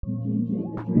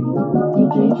Team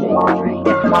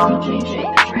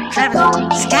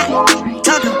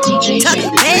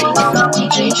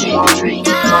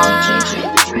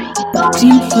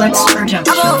Flex Production.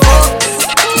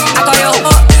 I call you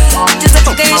up, just a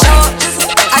fucking show.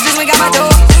 I just went got my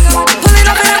dough, pulling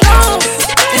up and I go.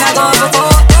 Then I go up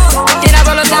before, then I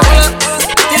roll up that roll up,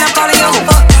 then I'm calling you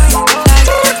up.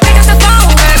 Pick up the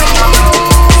phone, baby.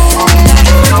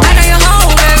 I know you're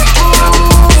home, baby.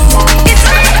 It's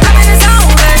I'm in the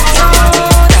zone, baby.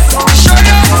 Short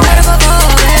up, let it go,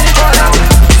 baby.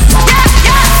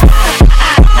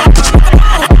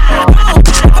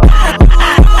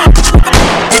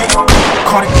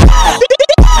 Caught it.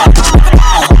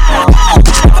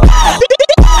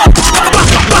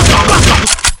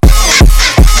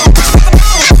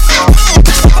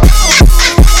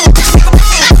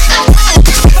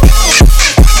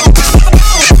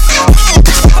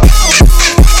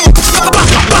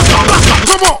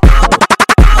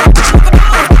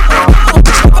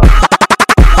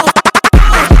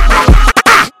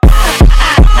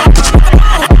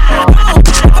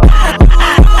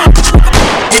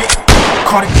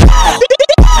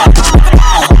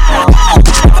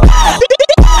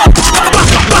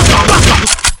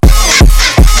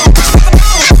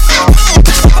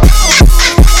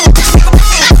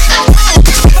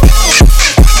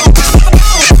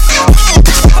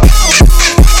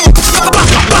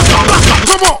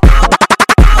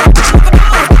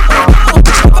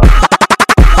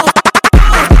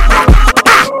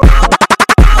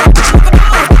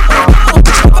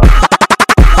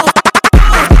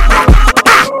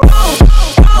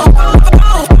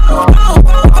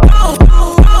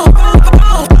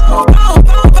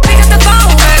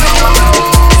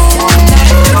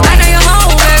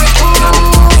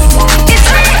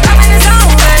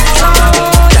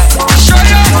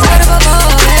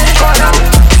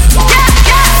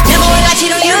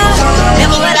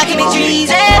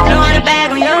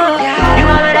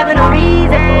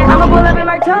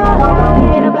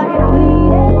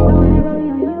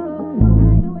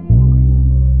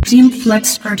 Team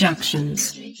Flex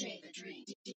Productions.